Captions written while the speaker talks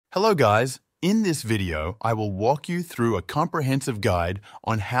Hello guys, in this video I will walk you through a comprehensive guide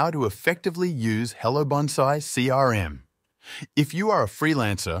on how to effectively use Hello Bonsai CRM. If you are a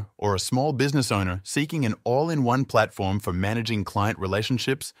freelancer or a small business owner seeking an all-in-one platform for managing client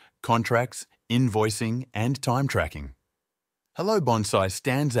relationships, contracts, invoicing, and time tracking, Hello Bonsai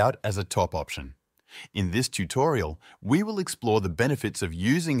stands out as a top option. In this tutorial, we will explore the benefits of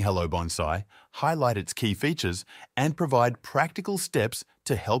using Hello Bonsai, highlight its key features, and provide practical steps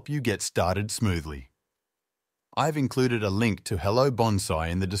to help you get started smoothly. I've included a link to Hello Bonsai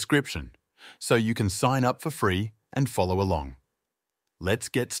in the description, so you can sign up for free and follow along. Let's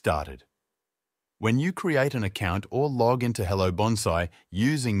get started. When you create an account or log into Hello Bonsai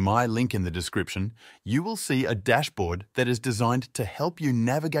using my link in the description, you will see a dashboard that is designed to help you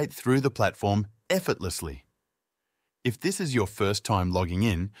navigate through the platform effortlessly. If this is your first time logging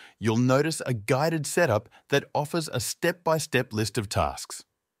in, you'll notice a guided setup that offers a step-by-step list of tasks.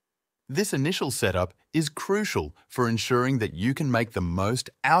 This initial setup is crucial for ensuring that you can make the most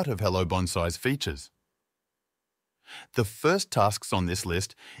out of Hello Bonsai's features. The first tasks on this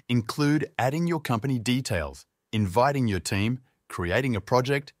list include adding your company details, inviting your team, creating a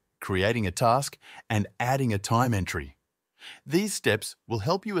project, creating a task, and adding a time entry. These steps will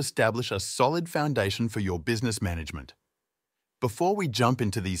help you establish a solid foundation for your business management. Before we jump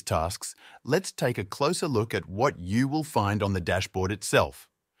into these tasks, let's take a closer look at what you will find on the dashboard itself.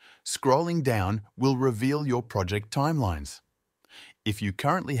 Scrolling down will reveal your project timelines. If you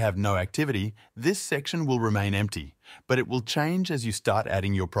currently have no activity, this section will remain empty, but it will change as you start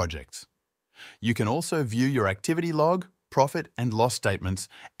adding your projects. You can also view your activity log, profit and loss statements,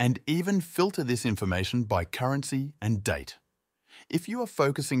 and even filter this information by currency and date. If you are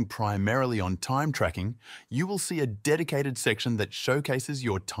focusing primarily on time tracking, you will see a dedicated section that showcases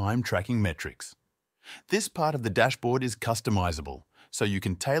your time tracking metrics. This part of the dashboard is customizable, so you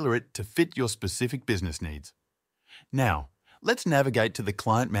can tailor it to fit your specific business needs. Now, let's navigate to the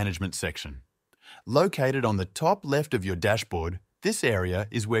client management section. Located on the top left of your dashboard, this area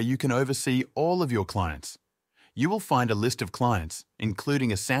is where you can oversee all of your clients. You will find a list of clients,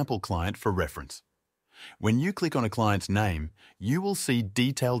 including a sample client for reference. When you click on a client's name, you will see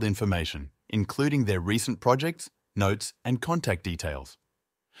detailed information, including their recent projects, notes, and contact details.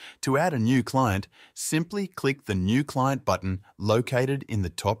 To add a new client, simply click the New Client button located in the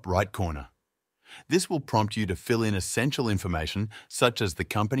top right corner. This will prompt you to fill in essential information such as the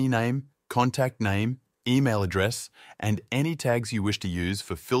company name, contact name, email address, and any tags you wish to use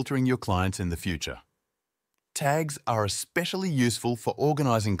for filtering your clients in the future. Tags are especially useful for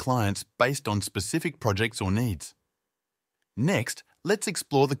organizing clients based on specific projects or needs. Next, let's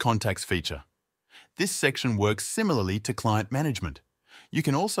explore the Contacts feature. This section works similarly to client management. You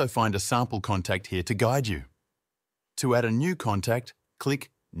can also find a sample contact here to guide you. To add a new contact, click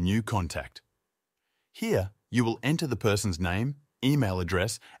New Contact. Here, you will enter the person's name, email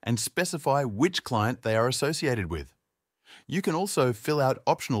address, and specify which client they are associated with. You can also fill out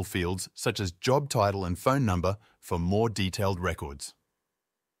optional fields such as job title and phone number for more detailed records.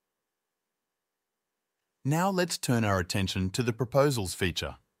 Now let's turn our attention to the Proposals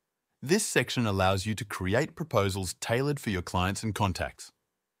feature. This section allows you to create proposals tailored for your clients and contacts.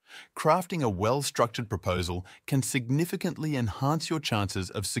 Crafting a well-structured proposal can significantly enhance your chances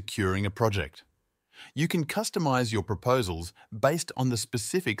of securing a project. You can customize your proposals based on the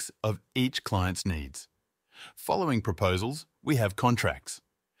specifics of each client's needs. Following proposals, we have contracts.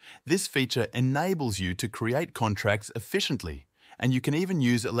 This feature enables you to create contracts efficiently, and you can even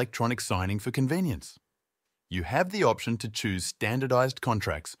use electronic signing for convenience. You have the option to choose standardized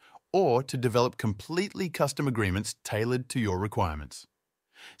contracts or to develop completely custom agreements tailored to your requirements.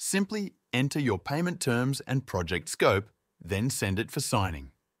 Simply enter your payment terms and project scope, then send it for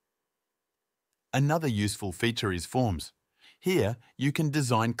signing. Another useful feature is forms. Here, you can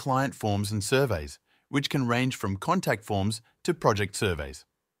design client forms and surveys, which can range from contact forms to project surveys.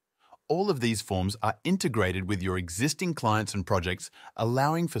 All of these forms are integrated with your existing clients and projects,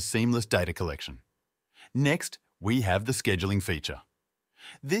 allowing for seamless data collection. Next, we have the Scheduling feature.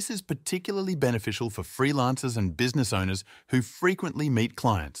 This is particularly beneficial for freelancers and business owners who frequently meet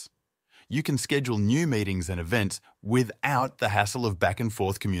clients. You can schedule new meetings and events without the hassle of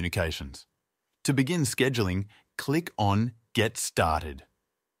back-and-forth communications. To begin scheduling, click on Get Started.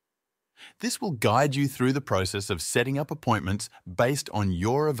 This will guide you through the process of setting up appointments based on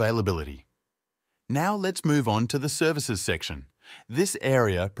your availability. Now let's move on to the Services section. This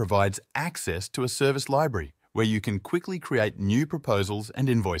area provides access to a service library where you can quickly create new proposals and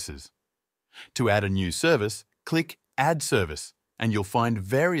invoices. To add a new service, click Add Service, and you'll find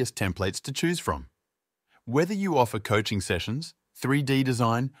various templates to choose from. Whether you offer coaching sessions, 3D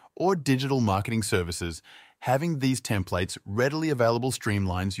design, or digital marketing services, having these templates readily available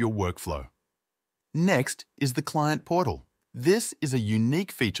streamlines your workflow. Next is the client portal. This is a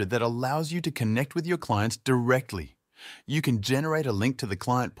unique feature that allows you to connect with your clients directly. You can generate a link to the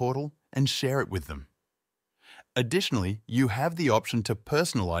client portal and share it with them. Additionally, you have the option to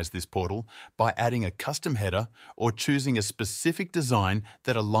personalize this portal by adding a custom header or choosing a specific design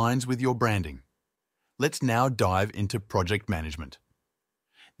that aligns with your branding. Let's now dive into project management.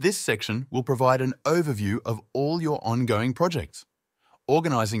 This section will provide an overview of all your ongoing projects.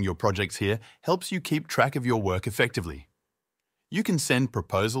 Organizing your projects here helps you keep track of your work effectively. You can send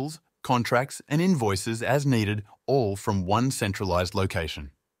proposals, contracts, and invoices as needed, all from one centralized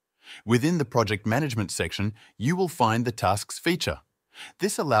location. Within the Project Management section, you will find the Tasks feature.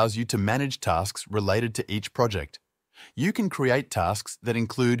 This allows you to manage tasks related to each project. You can create tasks that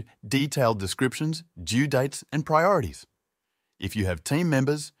include detailed descriptions, due dates, and priorities. If you have team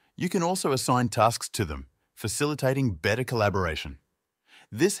members, you can also assign tasks to them, facilitating better collaboration.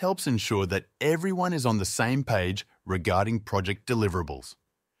 This helps ensure that everyone is on the same page regarding project deliverables.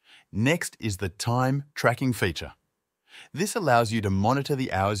 Next is the Time Tracking feature. This allows you to monitor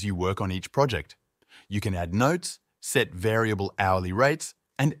the hours you work on each project. You can add notes, set variable hourly rates,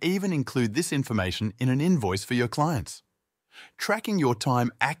 and even include this information in an invoice for your clients. Tracking your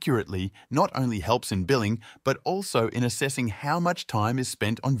time accurately not only helps in billing, but also in assessing how much time is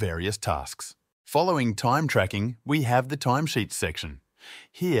spent on various tasks. Following time tracking, we have the timesheets section.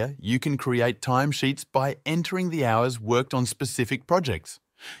 Here, you can create timesheets by entering the hours worked on specific projects.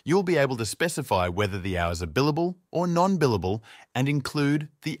 You'll be able to specify whether the hours are billable or non-billable and include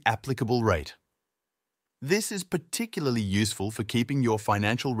the applicable rate. This is particularly useful for keeping your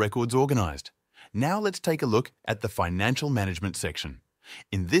financial records organized. Now let's take a look at the Financial Management section.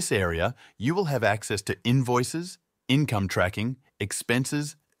 In this area, you will have access to invoices, income tracking,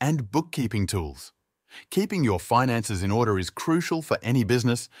 expenses, and bookkeeping tools. Keeping your finances in order is crucial for any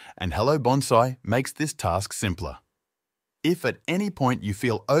business, and Hello Bonsai makes this task simpler. If at any point you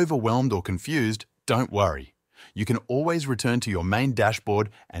feel overwhelmed or confused, don't worry. You can always return to your main dashboard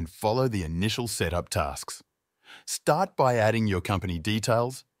and follow the initial setup tasks. Start by adding your company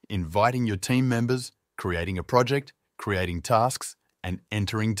details, inviting your team members, creating a project, creating tasks, and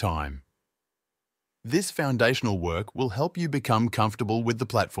entering time. This foundational work will help you become comfortable with the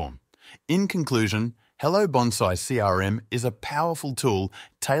platform. In conclusion, Hello Bonsai CRM is a powerful tool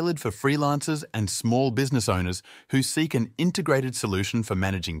tailored for freelancers and small business owners who seek an integrated solution for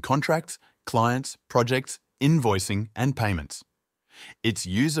managing contracts, clients, projects, invoicing, and payments. Its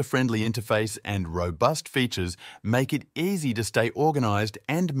user-friendly interface and robust features make it easy to stay organized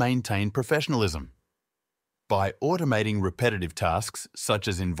and maintain professionalism. By automating repetitive tasks such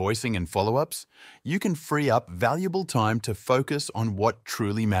as invoicing and follow-ups, you can free up valuable time to focus on what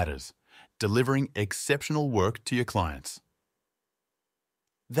truly matters, delivering exceptional work to your clients.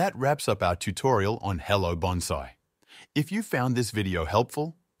 That wraps up our tutorial on Hello Bonsai. If you found this video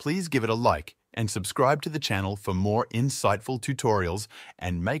helpful, please give it a like and subscribe to the channel for more insightful tutorials,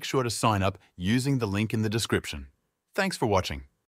 and make sure to sign up using the link in the description. Thanks for watching.